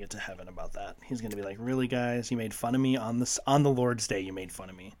us when we get to heaven about that. He's going to be like, "Really, guys? You made fun of me on the Lord's Day. You made fun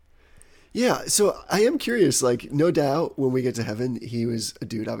of me." Yeah, so I am curious. Like, no doubt, when we get to heaven, he was a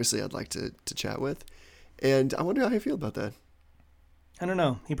dude. Obviously, I'd like to chat with, and I wonder how you feel about that. I don't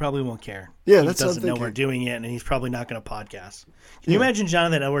know. He probably won't care. Yeah, he that's what I'm doesn't know thinking. we're doing it, and he's probably not going to podcast. Can you imagine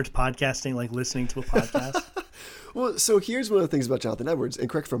Jonathan Edwards podcasting, like listening to a podcast? Well, so here's one of the things about Jonathan Edwards, and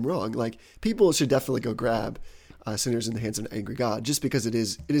correct if I'm wrong. Like, people should definitely go grab "Sinners in the Hands of an Angry God" just because it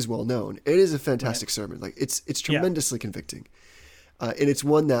is well known. It is a fantastic sermon. Like, it's tremendously convicting, and it's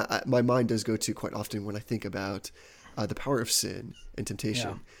one that my mind does go to quite often when I think about the power of sin and temptation.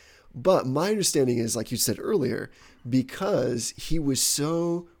 Yeah. But my understanding is, like you said earlier, because he was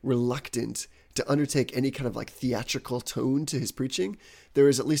so reluctant to undertake any kind of like theatrical tone to his preaching, there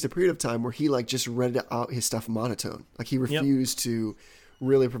was at least a period of time where he like just read out his stuff monotone. Like he refused to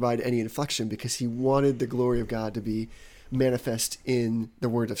really provide any inflection because he wanted the glory of God to be manifest in the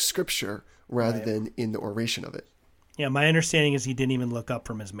word of Scripture rather than in the oration of it. Yeah, my understanding is he didn't even look up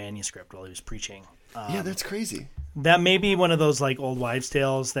from his manuscript while he was preaching. Yeah, that's crazy. That may be one of those like old wives'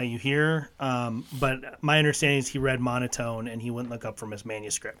 tales that you hear, but my understanding is he read monotone and he wouldn't look up from his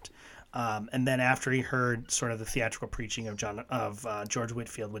manuscript. And then after he heard sort of the theatrical preaching of George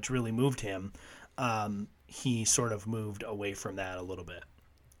Whitefield, which really moved him, he sort of moved away from that a little bit.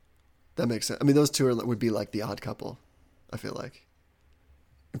 That makes sense. I mean, those two would be like the odd couple, I feel like,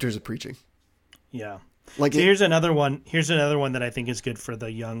 in terms of preaching. Yeah. Like So here's another one. Here's another one that I think is good for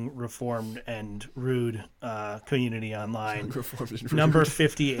the young, reformed, and rude community online. Reformed and Number rude.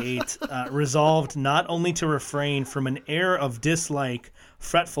 58, resolved not only to refrain from an air of dislike,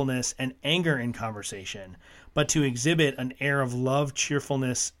 fretfulness, and anger in conversation, but to exhibit an air of love,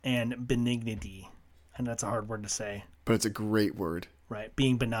 cheerfulness, and benignity. And that's a hard word to say, But it's a great word. right?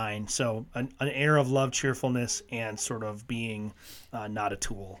 Being benign. So an air of love, cheerfulness, and sort of being not a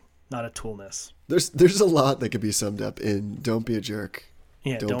tool, not a toolness. There's a lot that could be summed up in "Don't be a jerk."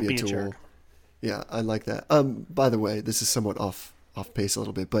 Yeah, don't be a jerk. Yeah, I like that. By the way, this is somewhat off pace a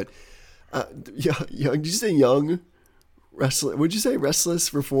little bit, but young. Did you say young, restless? Would you say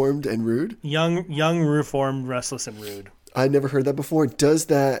restless, reformed, and rude? Young, reformed, restless, and rude. I never heard that before. Does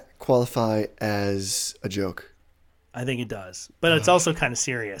that qualify as a joke? I think it does, but it's also kind of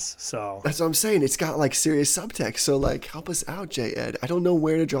serious. So That's what I'm saying. It's got like serious subtext. So like, help us out, J. Ed. I don't know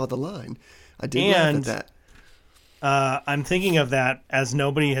where to draw the line. I did laugh at that. I'm thinking of that as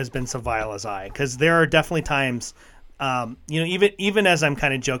nobody has been so vile as I, because there are definitely times, even as I'm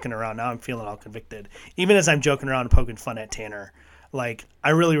kind of joking around now, I'm feeling all convicted. Even as I'm joking around and poking fun at Tanner, like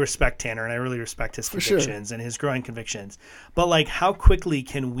I really respect Tanner and I really respect his sure. convictions and his growing convictions. But like, how quickly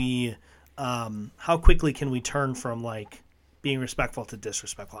can we turn from like being respectful to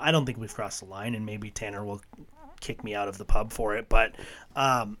disrespectful? I don't think we've crossed the line, and maybe Tanner will kick me out of the pub for it, but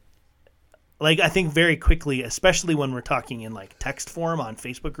like I think very quickly, especially when we're talking in like text form on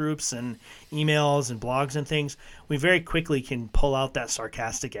Facebook groups and emails and blogs and things, we very quickly can pull out that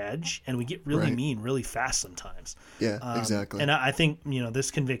sarcastic edge, and we get really Right. mean really fast sometimes. Yeah, exactly. And I think this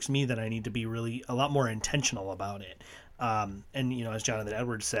convicts me that I need to be really a lot more intentional about it. And as Jonathan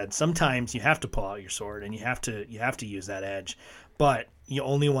Edwards said, sometimes you have to pull out your sword and you have to use that edge, but you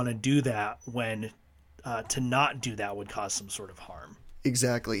only want to do that when to not do that would cause some sort of harm.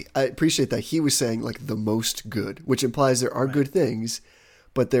 Exactly. I appreciate that he was saying like the most good, which implies there are good things,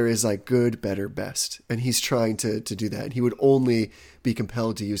 but there is like good, better, best. And he's trying to do that. And he would only be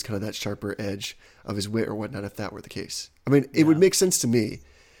compelled to use kind of that sharper edge of his wit or whatnot if that were the case. I mean, it would make sense to me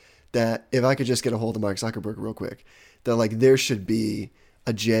that if I could just get a hold of Mark Zuckerberg real quick, that like there should be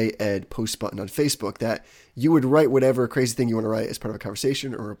a J-Ed post button on Facebook that you would write whatever crazy thing you want to write as part of a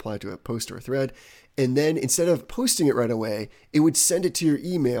conversation or reply to a post or a thread. And then instead of posting it right away, it would send it to your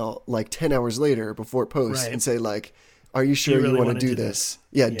email like 10 hours later before it posts and say like, are you sure you want to do this?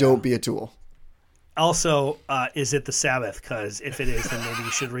 Yeah, don't be a tool. Also, is it the Sabbath? Because if it is, then maybe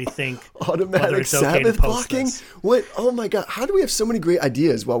you should rethink automatic Sabbath blocking. What? Oh my God! How do we have so many great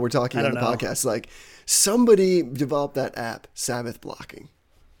ideas while we're talking on the podcast? Like somebody developed that app, Sabbath blocking.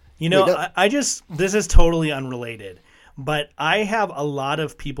 This is totally unrelated, but I have a lot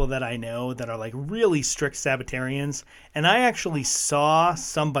of people that I know that are like really strict Sabbatarians, and I actually saw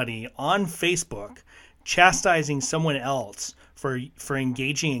somebody on Facebook chastising someone else for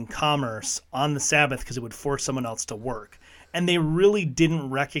engaging in commerce on the Sabbath because it would force someone else to work. And they really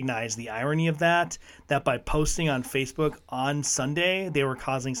didn't recognize the irony of that by posting on Facebook on Sunday, they were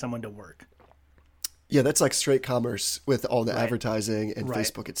causing someone to work. Yeah, that's like straight commerce with all the advertising and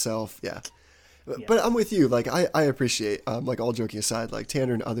Facebook itself. Yeah. But I'm with you. Like, I appreciate, like all joking aside, like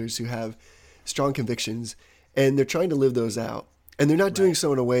Tanner and others who have strong convictions and they're trying to live those out. And they're not doing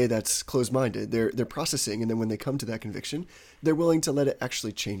so in a way that's closed-minded. They're processing, and then when they come to that conviction, they're willing to let it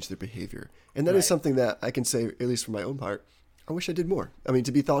actually change their behavior. And that is something that I can say, at least for my own part, I wish I did more. I mean,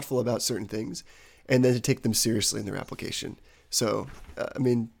 to be thoughtful about certain things, and then to take them seriously in their application. So,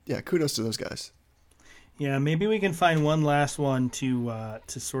 kudos to those guys. Yeah, maybe we can find one last one to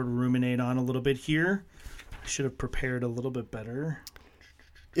sort of ruminate on a little bit here. I should have prepared a little bit better.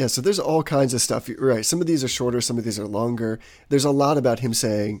 Yeah, so there's all kinds of stuff. Right. Some of these are shorter. Some of these are longer. There's a lot about him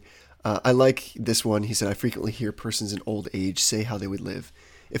saying, I like this one. He said, I frequently hear persons in old age say how they would live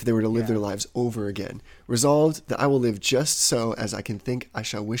if they were to live their lives over again. Resolved that I will live just so as I can think I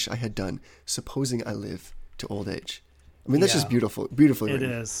shall wish I had done, supposing I live to old age. I mean, that's just beautiful. Beautifully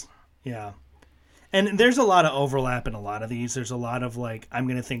written. It is. Yeah. And there's a lot of overlap in a lot of these. There's a lot of like, I'm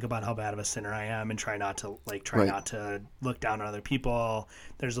going to think about how bad of a sinner I am and try not to look down on other people.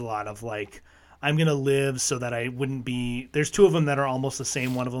 There's a lot of like, I'm going to live so that I wouldn't be, there's two of them that are almost the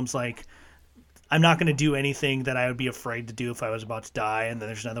same. One of them's like, I'm not going to do anything that I would be afraid to do if I was about to die. And then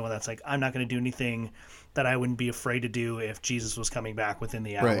there's another one that's like, I'm not going to do anything that I wouldn't be afraid to do if Jesus was coming back within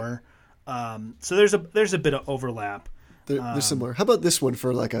the hour. So there's a bit of overlap. They're similar. How about this one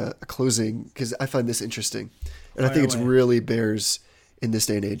for like a closing? Because I find this interesting. And I think it's really bears in this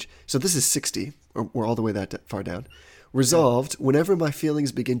day and age. So this is 60. We're all the way that far down. Resolved, whenever my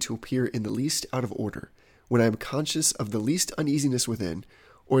feelings begin to appear in the least out of order, when I am conscious of the least uneasiness within,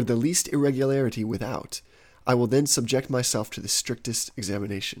 or the least irregularity without, I will then subject myself to the strictest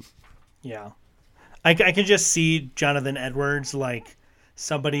examination. Yeah. I can just see Jonathan Edwards, like,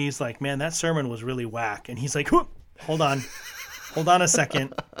 somebody's like, man, that sermon was really whack. And he's like, hold on a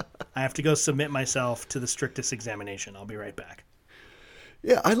second. I have to go submit myself to the strictest examination. I'll be right back.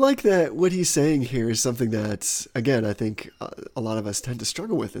 Yeah, I like that what he's saying here is something that, again, I think a lot of us tend to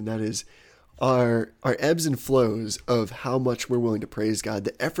struggle with, and that is our ebbs and flows of how much we're willing to praise God,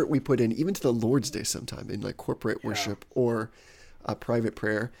 the effort we put in, even to the Lord's Day sometime in like corporate worship or private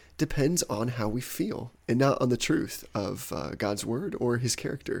prayer, depends on how we feel and not on the truth of God's word or his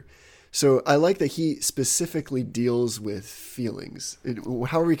character. So I like that he specifically deals with feelings,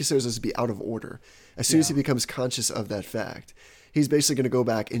 however he considers us to be out of order. As soon as he becomes conscious of that fact, he's basically going to go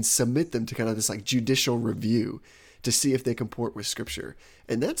back and submit them to kind of this like judicial review to see if they comport with Scripture.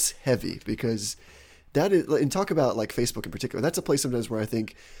 And that's heavy because that is, and talk about like Facebook in particular, that's a place sometimes where I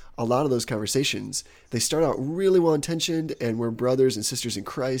think a lot of those conversations, they start out really well intentioned and we're brothers and sisters in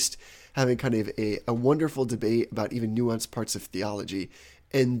Christ having kind of a wonderful debate about even nuanced parts of theology.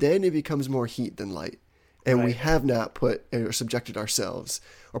 And then it becomes more heat than light. And we have not put or subjected ourselves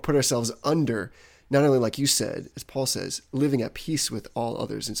or put ourselves under, not only like you said, as Paul says, living at peace with all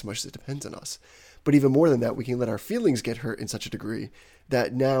others in so much as it depends on us. But even more than that, we can let our feelings get hurt in such a degree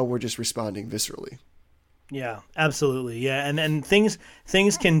that now we're just responding viscerally. Yeah, absolutely. Yeah, and things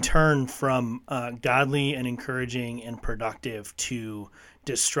can turn from godly and encouraging and productive to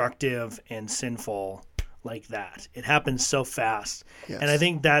destructive and sinful like that. It happens so fast. Yes. And I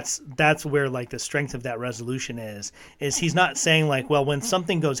think that's where like the strength of that resolution is he's not saying like, well, when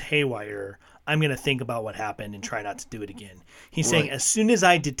something goes haywire, I'm going to think about what happened and try not to do it again. He's saying as soon as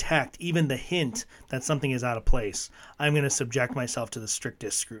I detect even the hint that something is out of place, I'm going to subject myself to the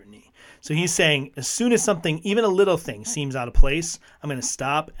strictest scrutiny. So he's saying as soon as something, even a little thing, seems out of place, I'm going to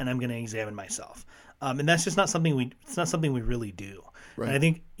stop and I'm going to examine myself. And that's just not something we really do. Right. And I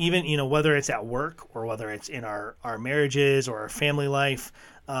think even, whether it's at work or whether it's in our marriages or our family life,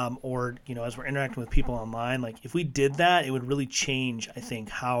 or, as we're interacting with people online, like if we did that, it would really change, I think,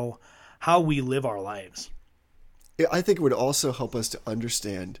 how we live our lives. I think it would also help us to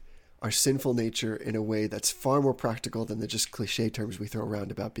understand our sinful nature in a way that's far more practical than the just cliche terms we throw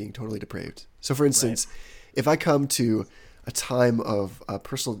around about being totally depraved. So for instance, if I come to a time of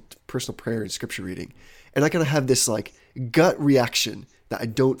personal prayer and scripture reading, and I kind of have this like gut reaction that I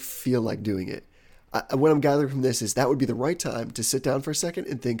don't feel like doing it, what I'm gathering from this is that would be the right time to sit down for a second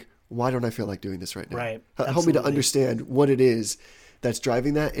and think, why don't I feel like doing this right now? Right. Help me to understand what it is that's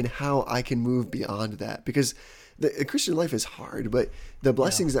driving that and how I can move beyond that. Because the Christian life is hard, but the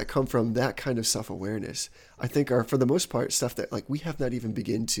blessings that come from that kind of self-awareness, I think are for the most part stuff that like we have not even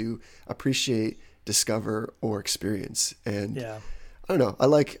begin to appreciate, discover, or experience. And I don't know.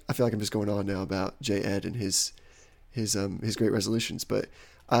 I feel like I'm just going on now about J. Ed and his great resolutions, but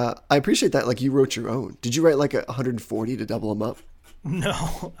I appreciate that. Like you wrote your own. Did you write like 140 to double them up?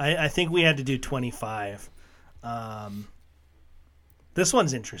 No, I think we had to do 25. This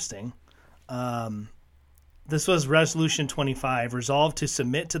one's interesting. This was Resolution 25, resolved to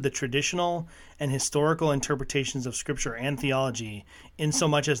submit to the traditional and historical interpretations of Scripture and theology,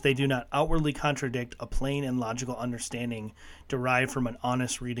 insomuch as they do not outwardly contradict a plain and logical understanding derived from an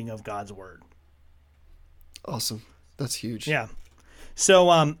honest reading of God's Word. Awesome. That's huge. Yeah. So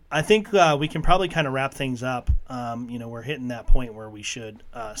I think we can probably kind of wrap things up. We're hitting that point where we should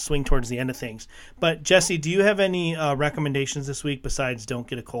swing towards the end of things. But Jesse, do you have any recommendations this week besides don't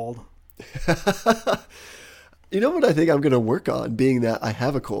get a cold? You know what I think I'm going to work on, being that I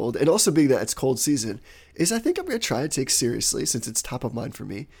have a cold and also being that it's cold season, is I think I'm going to try to take seriously, since it's top of mind for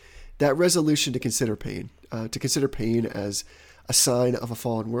me, that resolution to consider pain as a sign of a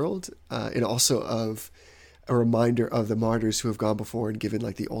fallen world and also of a reminder of the martyrs who have gone before and given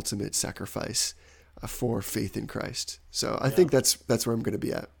like the ultimate sacrifice for faith in Christ. So I think that's where I'm going to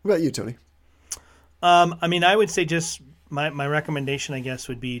be at. What about you, Tony? I would say just my recommendation, I guess,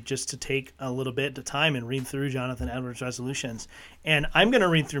 would be just to take a little bit of time and read through Jonathan Edwards' resolutions. And I'm going to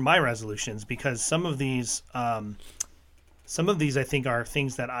read through my resolutions because some of these I think are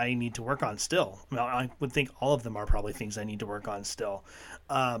things that I need to work on still. I would think all of them are probably things I need to work on still.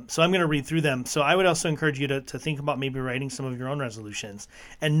 So I'm going to read through them. So I would also encourage you to think about maybe writing some of your own resolutions,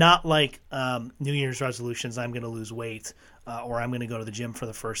 and not like New Year's resolutions, I'm going to lose weight, or I'm going to go to the gym for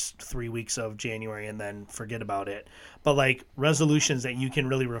the first 3 weeks of January and then forget about it. But like resolutions that you can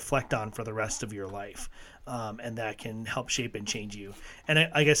really reflect on for the rest of your life, and that can help shape and change you. And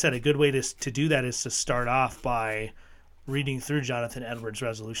like I said, a good way to do that is to start off by reading through Jonathan Edwards'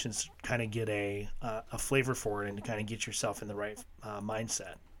 resolutions to kind of get a flavor for it and to kind of get yourself in the right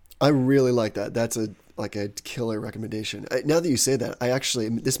mindset. I really like that. That's a killer recommendation. Now that you say that,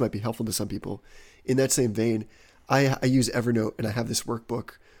 this might be helpful to some people. In that same vein, I use Evernote, and I have this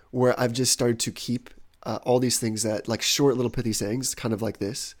workbook where I've just started to keep all these things that like short little pithy sayings, kind of like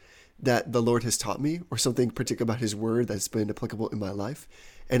this, that the Lord has taught me, or something particular about his word that's been applicable in my life.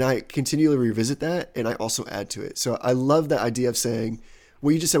 And I continually revisit that, and I also add to it. So I love that idea of saying,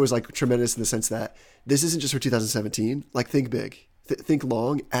 what you just said was like tremendous in the sense that this isn't just for 2017. Like think big, think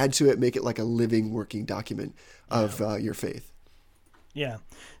long, add to it, make it like a living, working document of your faith. Yeah.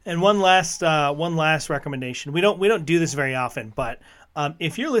 And one last recommendation. We don't do this very often, but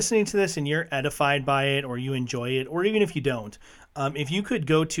if you're listening to this and you're edified by it, or you enjoy it, or even if you don't, if you could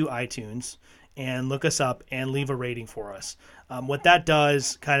go to iTunes and look us up and leave a rating for us. What that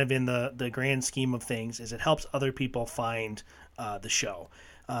does kind of in the grand scheme of things is it helps other people find the show.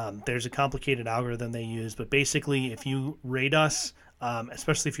 There's a complicated algorithm they use, but basically if you rate us,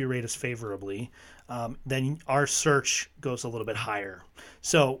 especially if you rate us favorably, then our search goes a little bit higher.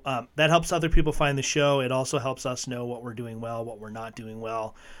 So that helps other people find the show. It also helps us know what we're doing well, what we're not doing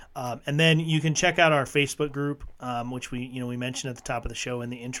well. And then you can check out our Facebook group, which we mentioned at the top of the show in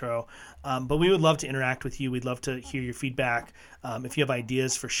the intro. But we would love to interact with you. We'd love to hear your feedback. If you have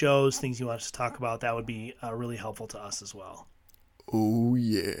ideas for shows, things you want us to talk about, that would be really helpful to us as well. Oh,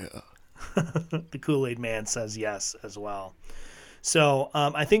 yeah. The Kool-Aid Man says yes as well. So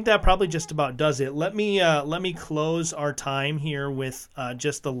I think that probably just about does it. Let me close our time here with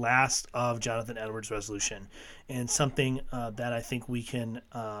just the last of Jonathan Edwards' resolution, and something that I think we can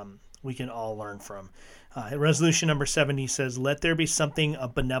we can all learn from. Resolution number 70 says, "Let there be something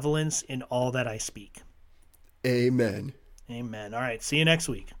of benevolence in all that I speak." Amen. Amen. All right. See you next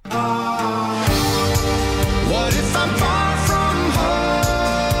week. What if I'm far from